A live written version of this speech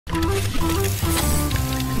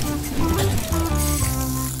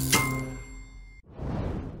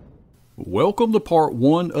Welcome to part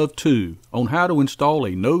 1 of 2 on how to install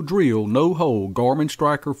a no drill, no hole Garmin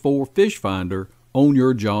Striker 4 fish finder on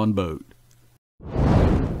your Jon Boat.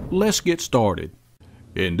 Let's get started.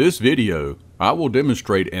 In this video, I will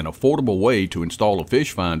demonstrate an affordable way to install a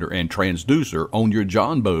fish finder and transducer on your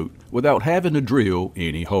Jon Boat without having to drill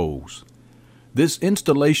any holes. This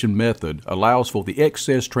installation method allows for the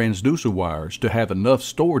excess transducer wires to have enough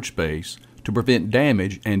storage space to prevent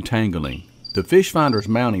damage and tangling. The fish finder's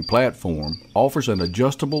mounting platform offers an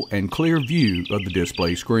adjustable and clear view of the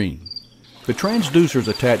display screen. The transducer is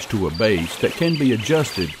attached to a base that can be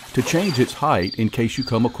adjusted to change its height in case you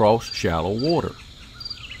come across shallow water.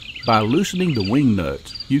 By loosening the wing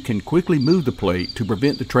nuts, you can quickly move the plate to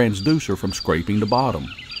prevent the transducer from scraping the bottom.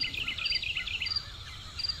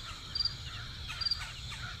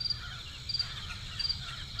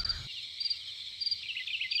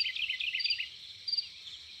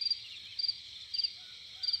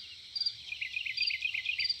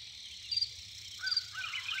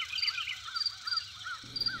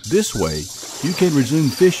 This way, you can resume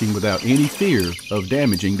fishing without any fear of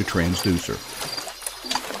damaging the transducer.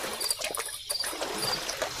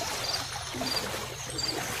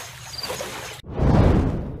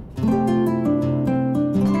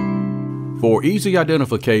 For easy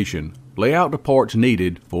identification, lay out the parts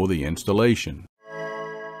needed for the installation.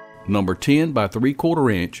 Number 10 by 3/4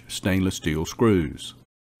 inch stainless steel screws.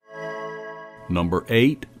 Number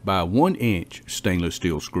 8 by 1 inch stainless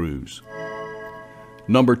steel screws.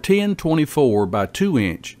 Number 1024 by 2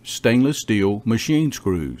 inch stainless steel machine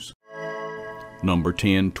screws. Number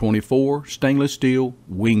 1024 stainless steel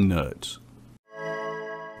wing nuts.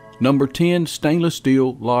 Number 10 stainless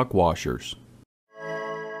steel lock washers.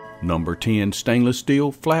 Number 10 stainless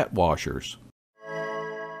steel flat washers.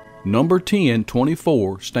 Number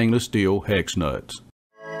 1024 stainless steel hex nuts.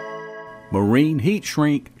 Marine heat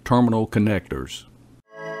shrink terminal connectors.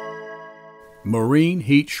 Marine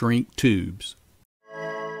heat shrink tubes.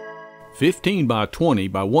 15 by 20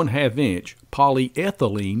 by 1/2 inch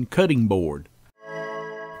polyethylene cutting board.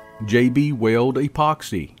 JB Weld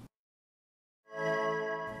epoxy.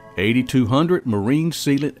 8200 marine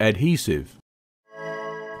sealant adhesive.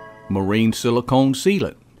 Marine silicone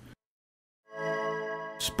sealant.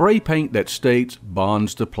 Spray paint that states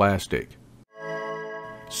bonds to plastic.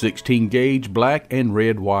 16 gauge black and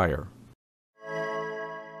red wire.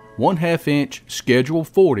 1/2 inch Schedule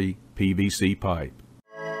 40 PVC pipe.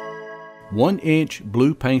 1 inch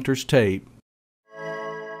blue painter's tape,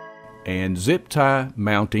 and zip tie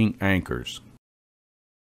mounting anchors.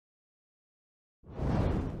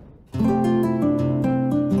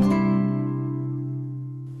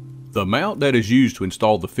 The mount that is used to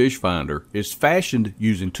install the fish finder is fashioned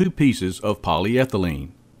using 2 pieces of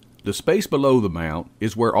polyethylene. The space below the mount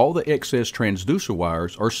is where all the excess transducer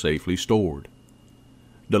wires are safely stored.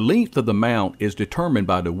 The length of the mount is determined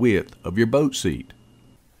by the width of your boat seat.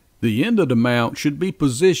 The end of the mount should be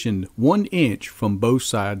positioned 1 inch from both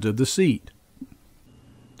sides of the seat.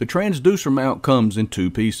 The transducer mount comes in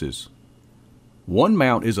 2 pieces. One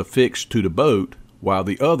mount is affixed to the boat while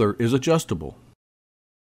the other is adjustable.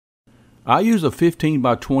 I use a 15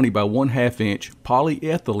 by 20 by 1/2 inch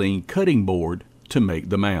polyethylene cutting board to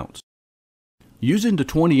make the mounts. Using the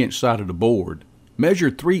 20-inch side of the board,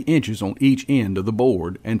 measure 3 inches on each end of the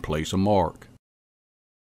board and place a mark.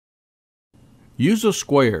 Use a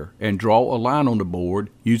square and draw a line on the board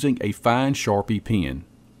using a fine Sharpie pen.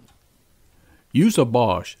 Use a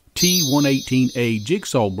Bosch T118A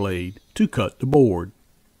jigsaw blade to cut the board.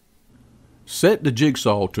 Set the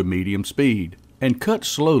jigsaw to medium speed and cut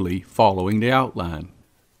slowly following the outline.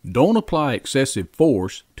 Don't apply excessive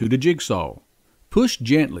force to the jigsaw. Push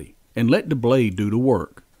gently and let the blade do the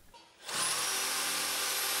work.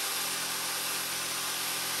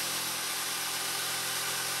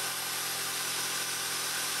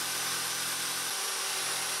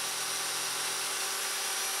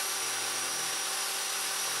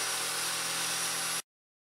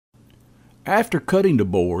 After cutting the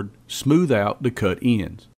board, smooth out the cut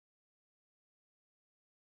ends.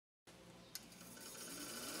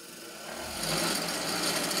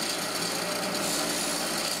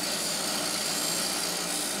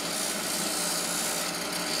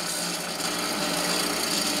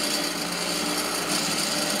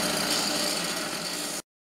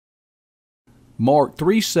 Mark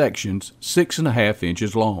 3 sections 6.5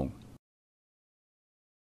 inches long.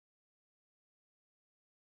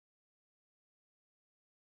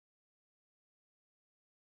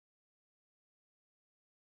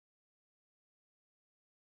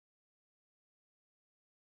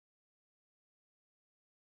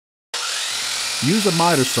 Use a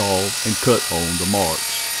miter saw and cut on the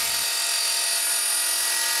marks.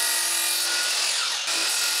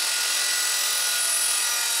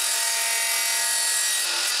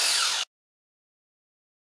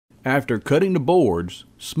 After cutting the boards,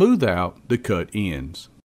 smooth out the cut ends.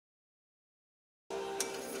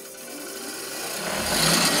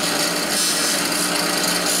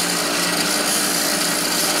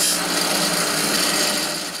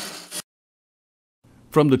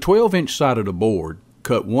 From the 12-inch side of the board,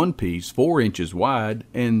 cut one piece 4 inches wide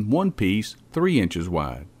and one piece 3 inches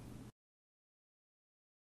wide.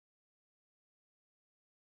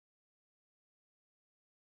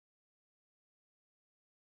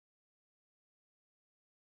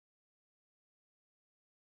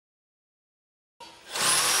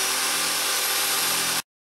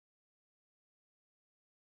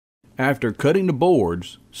 After cutting the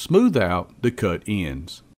boards, smooth out the cut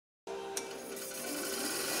ends.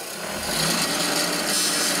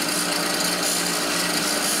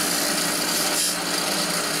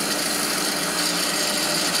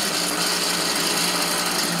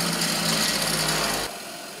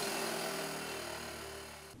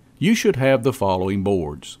 You should have the following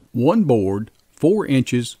boards. One board 4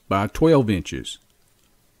 inches by 12 inches.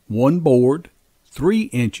 One board 3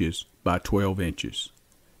 inches by 12 inches.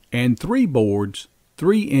 And 3 boards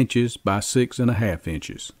 3 inches by 6.5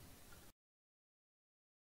 inches.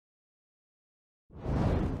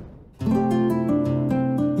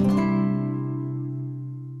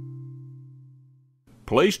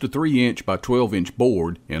 Place the 3-inch by 12-inch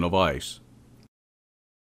board in a vise.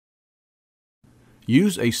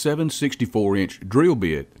 Use a 7/64-inch drill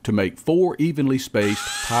bit to make 4 evenly spaced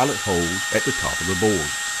pilot holes at the top of the board.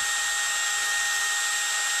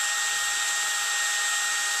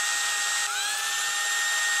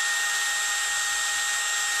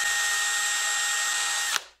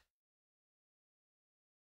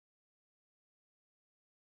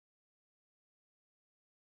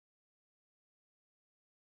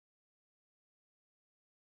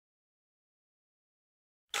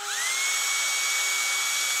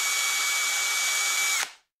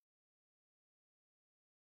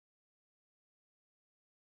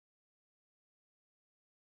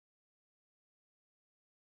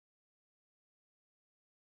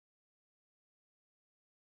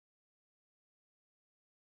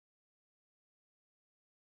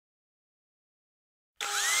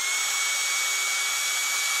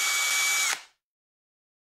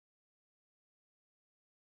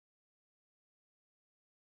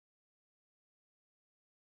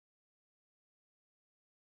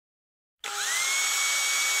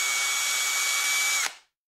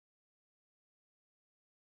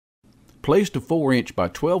 Place the 4-inch by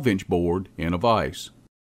 12-inch board in a vise.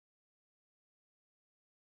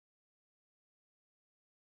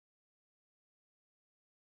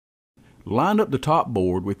 Line up the top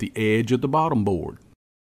board with the edge of the bottom board.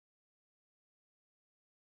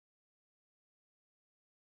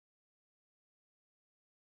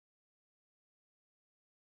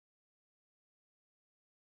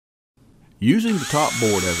 Using the top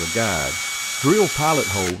board as a guide, drill pilot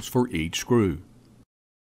holes for each screw.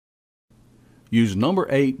 Use number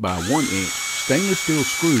 8 by 1 inch stainless steel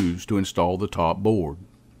screws to install the top board.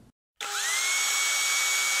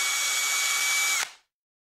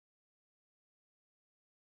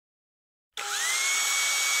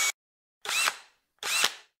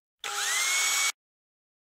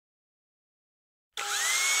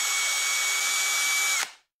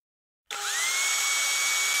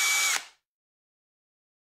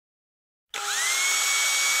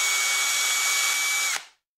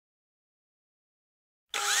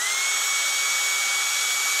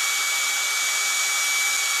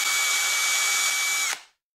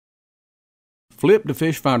 Flip the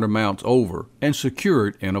fish finder mounts over and secure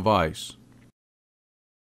it in a vise.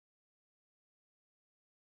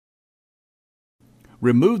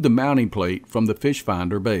 Remove the mounting plate from the fish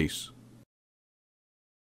finder base.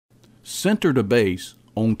 Center the base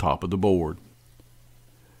on top of the board.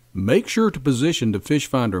 Make sure to position the fish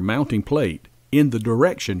finder mounting plate in the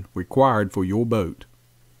direction required for your boat.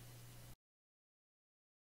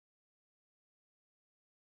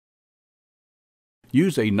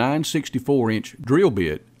 Use a 9/64-inch drill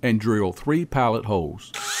bit and drill 3 pilot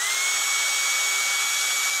holes.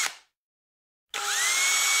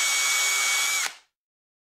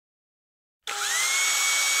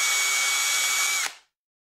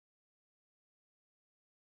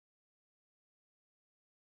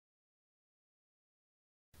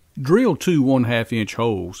 Drill 2 1/2-inch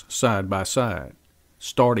holes side by side,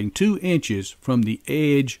 starting 2 inches from the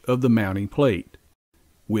edge of the mounting plate,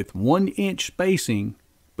 with 1 inch spacing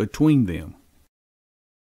between them.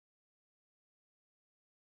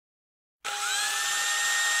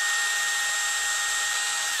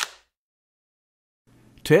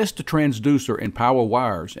 Test the transducer and power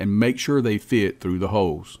wires and make sure they fit through the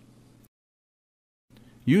holes.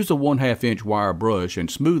 Use a 1/2 inch wire brush and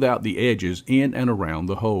smooth out the edges in and around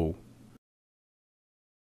the hole.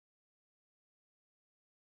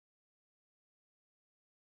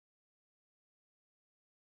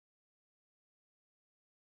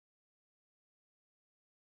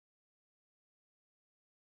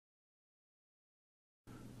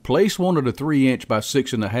 Place one of the 3" by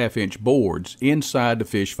 6½ boards inside the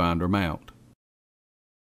fish finder mount.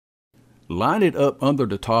 Line it up under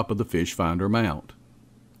the top of the fish finder mount.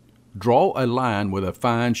 Draw a line with a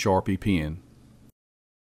fine Sharpie pen.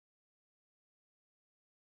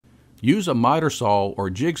 Use a miter saw or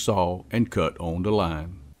jigsaw and cut on the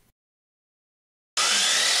line.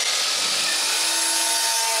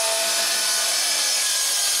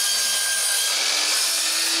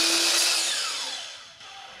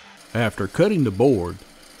 After cutting the board,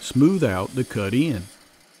 smooth out the cut end.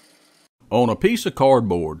 On a piece of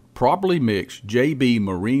cardboard, properly mix JB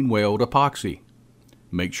Marine Weld epoxy.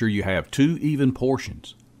 Make sure you have 2 even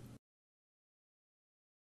portions.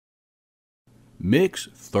 Mix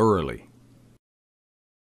thoroughly.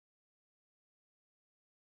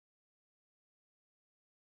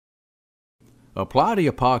 Apply the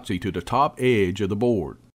epoxy to the top edge of the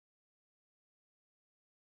board.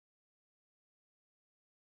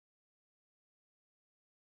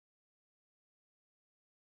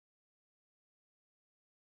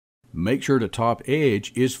 Make sure the top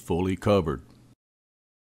edge is fully covered.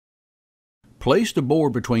 Place the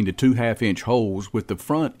board between the 2½ inch holes with the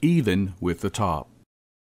front even with the top.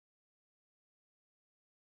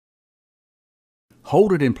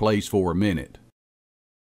 Hold it in place for a minute.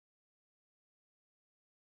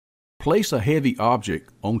 Place a heavy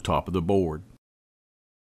object on top of the board.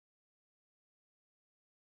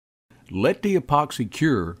 Let the epoxy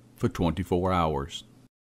cure for 24 hours.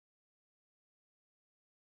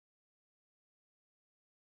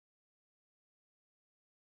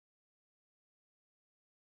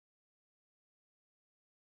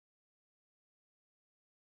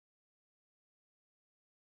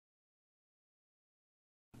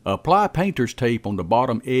 Apply painter's tape on the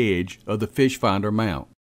bottom edge of the fish finder mount.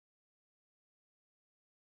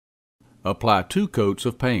 Apply 2 coats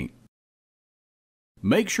of paint.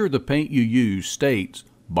 Make sure the paint you use states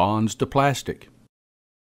bonds to plastic.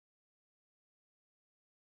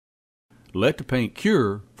 Let the paint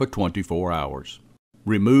cure for 24 hours.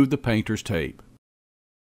 Remove the painter's tape.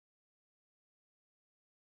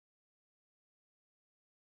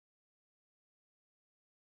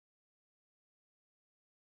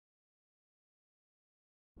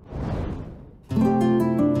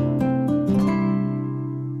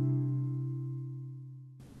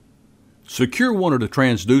 Secure one of the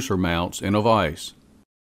transducer mounts in a vise.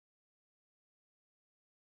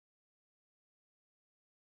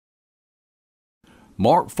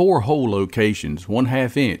 Mark 4 hole locations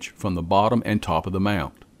 1/2 inch from the bottom and top of the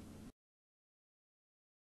mount.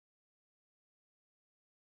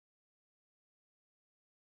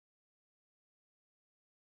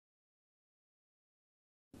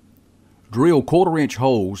 Drill 1/4 inch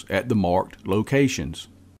holes at the marked locations.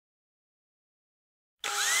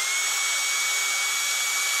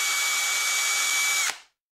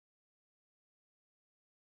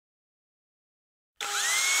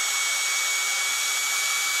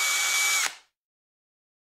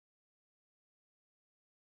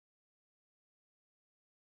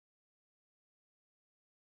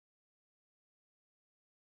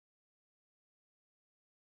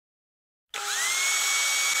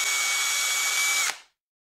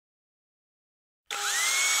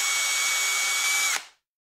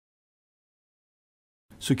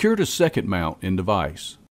 Secure the second mount in the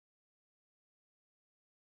vise.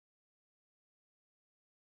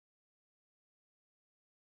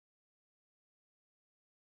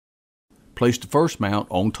 Place the first mount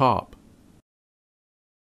on top.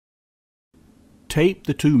 Tape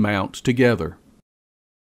the 2 mounts together.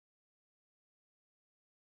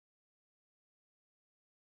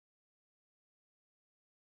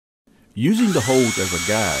 Using the holes as a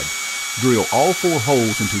guide, drill all 4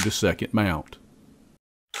 holes into the second mount.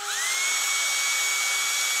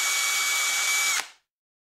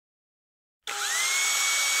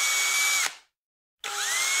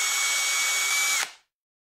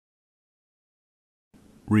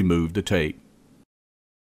 Remove the tape.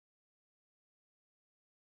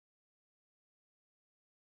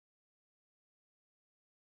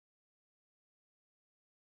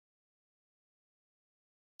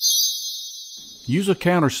 Use a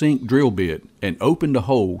countersink drill bit and open the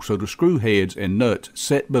hole so the screw heads and nuts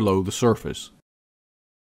set below the surface.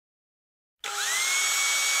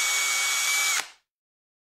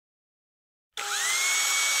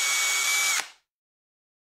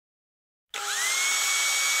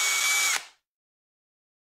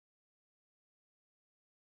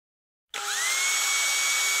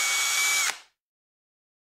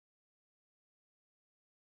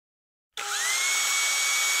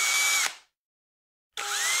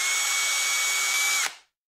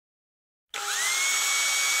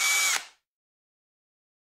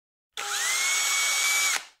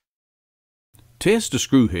 Test the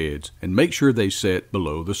screw heads and make sure they set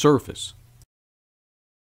below the surface.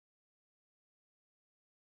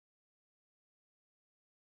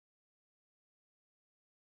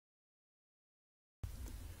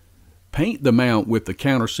 Paint the mount with the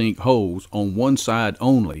countersink holes on one side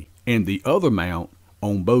only and the other mount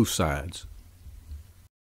on both sides.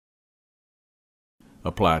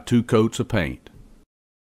 Apply 2 coats of paint.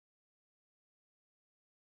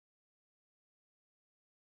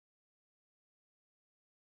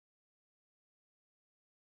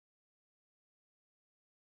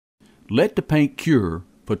 Let the paint cure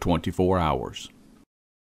for 24 hours.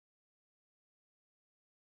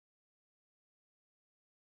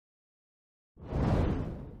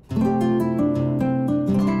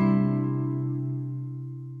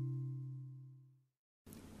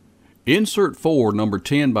 Insert 4 number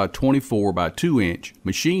 10 by 24 by 2 inch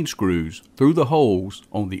machine screws through the holes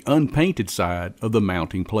on the unpainted side of the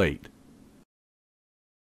mounting plate.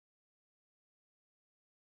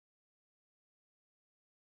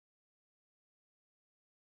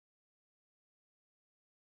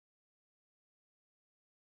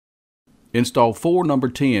 Install 4 number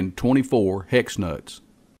 10 24 hex nuts.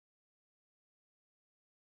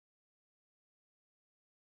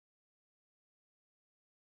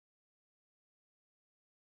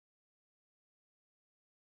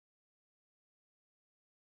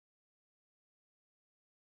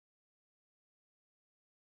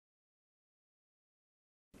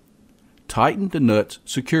 Tighten the nuts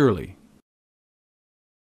securely.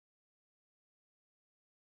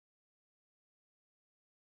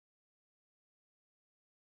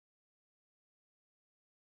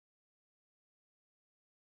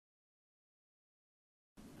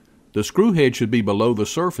 The screw head should be below the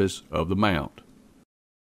surface of the mount.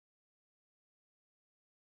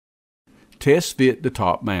 Test fit the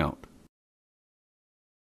top mount.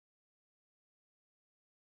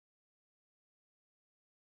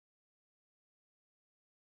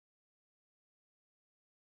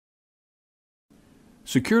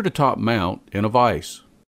 Secure the top mount in a vise.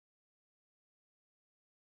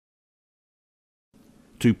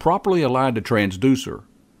 To properly align the transducer,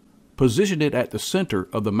 position it at the center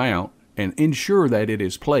of the mount and ensure that it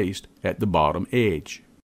is placed at the bottom edge.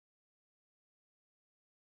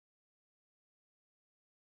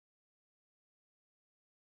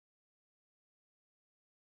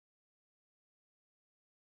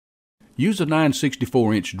 Use a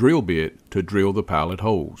 9/64-inch drill bit to drill the pilot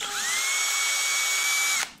holes.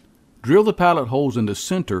 Drill the pilot holes in the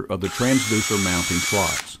center of the transducer mounting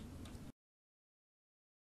slots.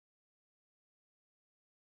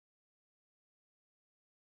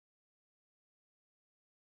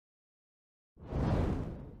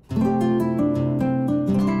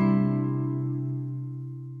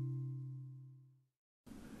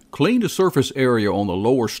 Clean the surface area on the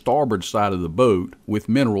lower starboard side of the boat with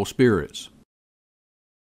mineral spirits.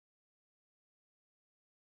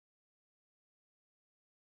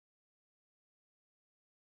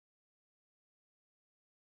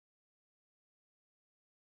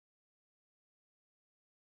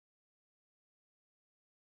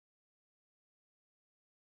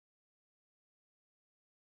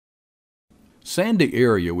 Sand the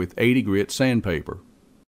area with 80 grit sandpaper.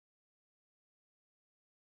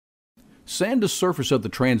 Sand the surface of the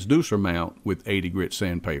transducer mount with 80 grit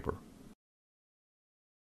sandpaper.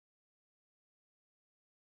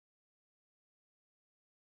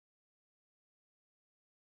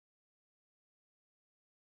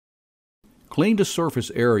 Clean the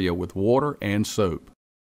surface area with water and soap.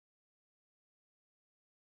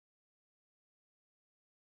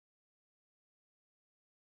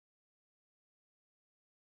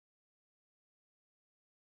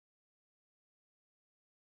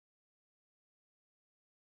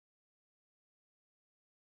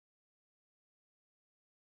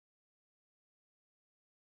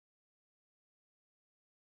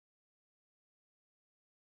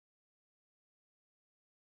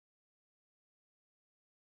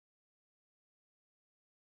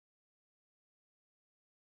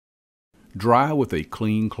 Dry with a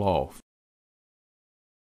clean cloth.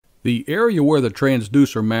 The area where the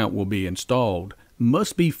transducer mount will be installed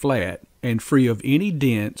must be flat and free of any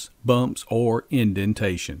dents, bumps, or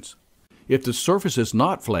indentations. If the surface is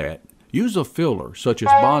not flat, use a filler such as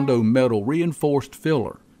Bondo metal reinforced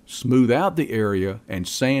filler. Smooth out the area and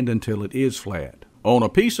sand until it is flat. On a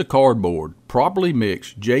piece of cardboard, properly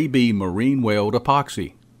mix JB Marine Weld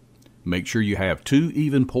epoxy. Make sure you have 2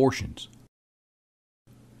 even portions.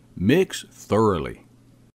 Mix thoroughly.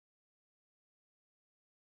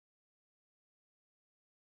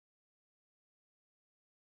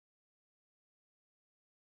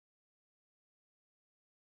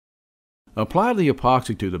 Apply the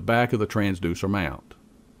epoxy to the back of the transducer mount.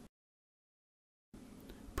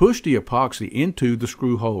 Push the epoxy into the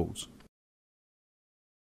screw holes.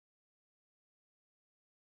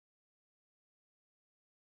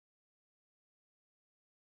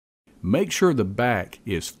 Make sure the back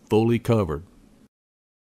is fully covered.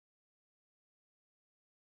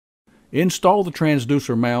 Install the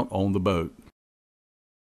transducer mount on the boat.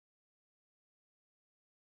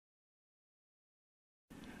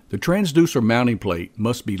 The transducer mounting plate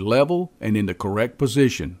must be level and in the correct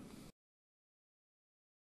position.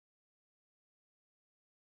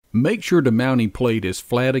 Make sure the mounting plate is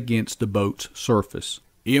flat against the boat's surface.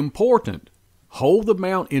 Important! Hold the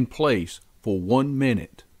mount in place for 1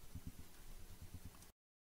 minute.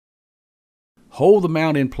 Hold the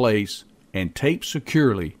mount in place and tape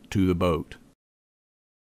securely to the boat.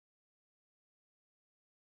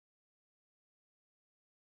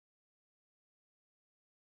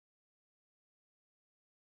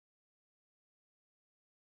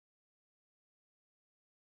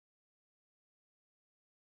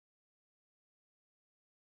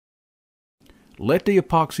 Let the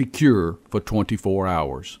epoxy cure for 24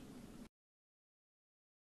 hours.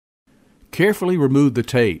 Carefully remove the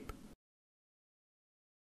tape.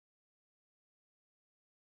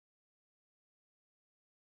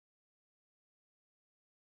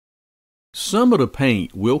 Some of the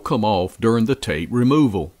paint will come off during the tape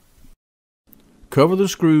removal. Cover the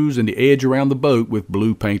screws and the edge around the boat with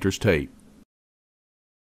blue painter's tape.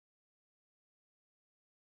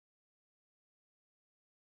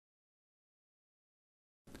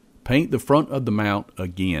 Paint the front of the mount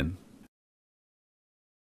again.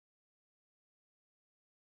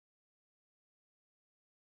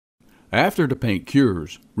 After the paint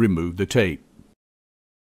cures, remove the tape.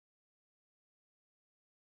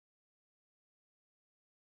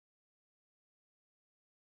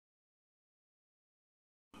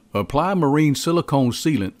 Apply marine silicone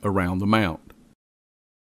sealant around the mount.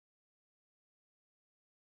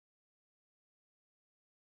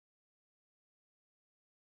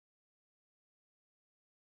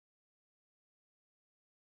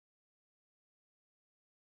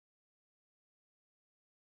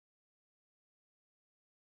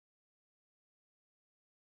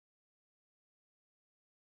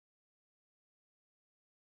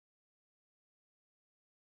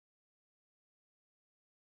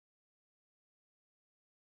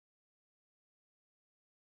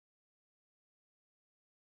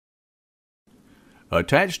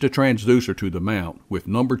 Attach the transducer to the mount with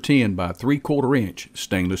number 10 by 3/4 inch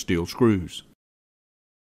stainless steel screws.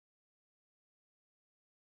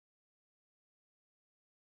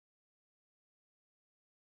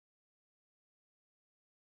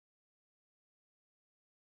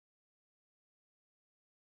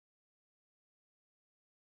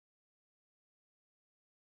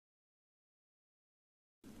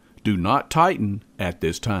 Do not tighten at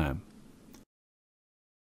this time.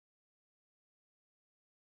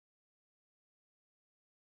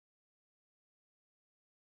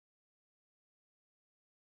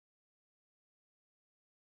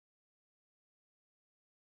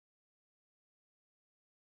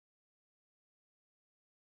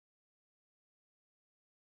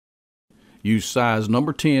 Use size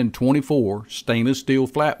number 10 24 stainless steel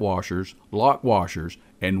flat washers, lock washers,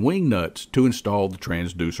 and wing nuts to install the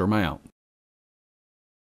transducer mount.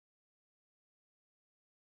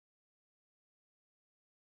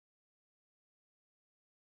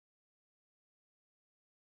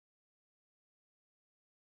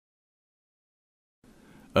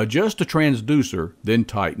 Adjust the transducer, then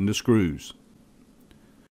tighten the screws.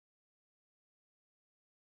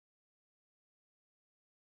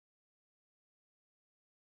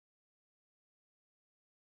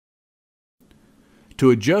 To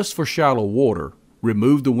adjust for shallow water,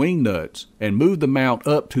 remove the wing nuts and move the mount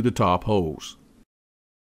up to the top holes.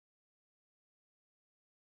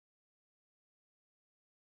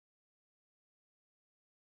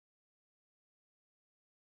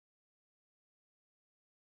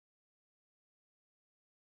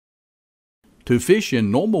 To fish in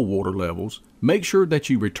normal water levels, make sure that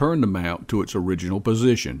you return the mount to its original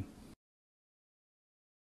position.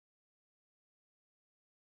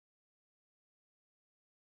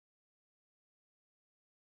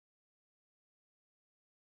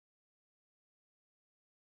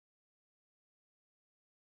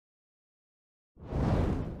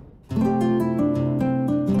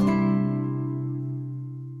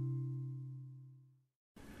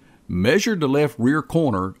 Measure the left rear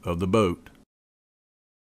corner of the boat.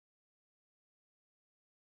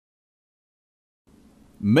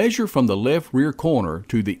 Measure from the left rear corner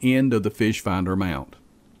to the end of the fish finder mount.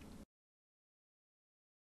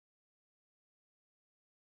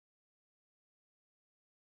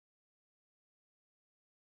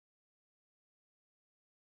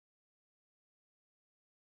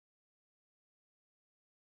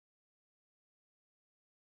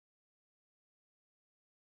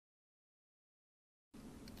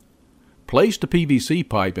 Place the PVC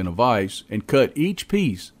pipe in a vise and cut each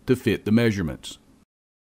piece to fit the measurements.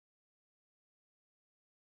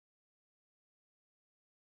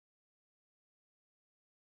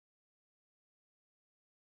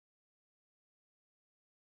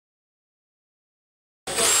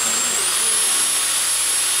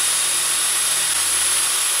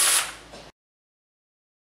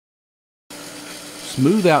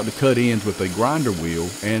 Smooth out the cut ends with a grinder wheel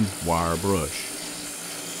and wire brush.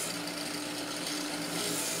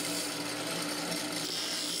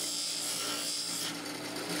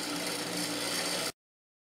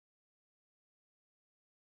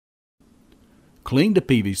 Clean the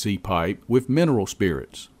PVC pipe with mineral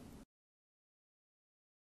spirits.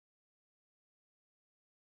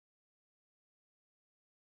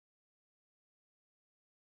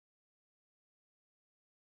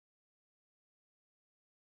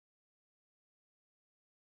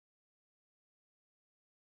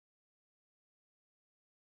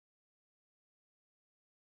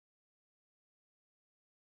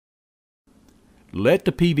 Let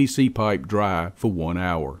the PVC pipe dry for 1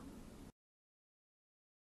 hour.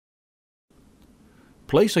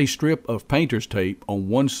 Place a strip of painter's tape on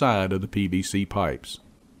one side of the PVC pipes.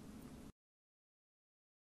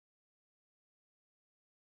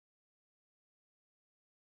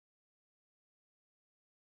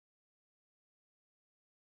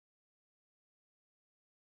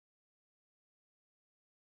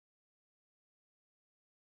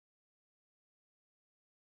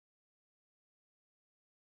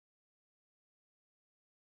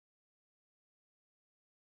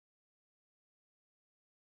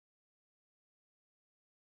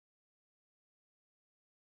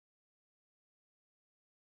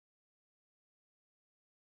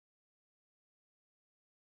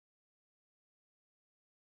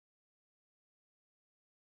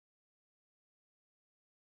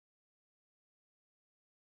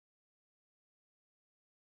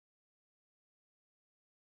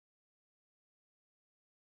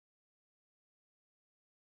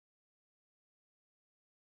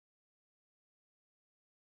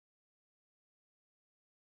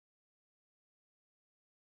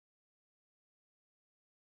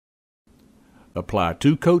 Apply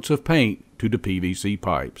 2 coats of paint to the PVC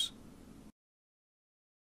pipes.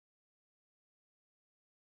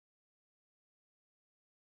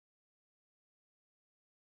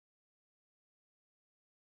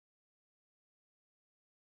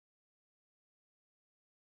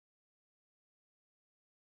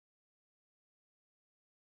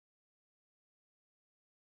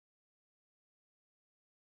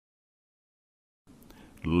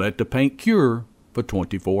 Let the paint cure for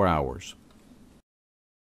 24 hours.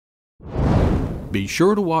 Be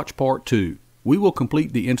sure to watch part 2. We will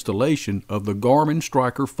complete the installation of the Garmin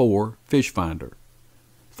Striker 4 fish finder.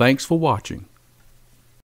 Thanks for watching.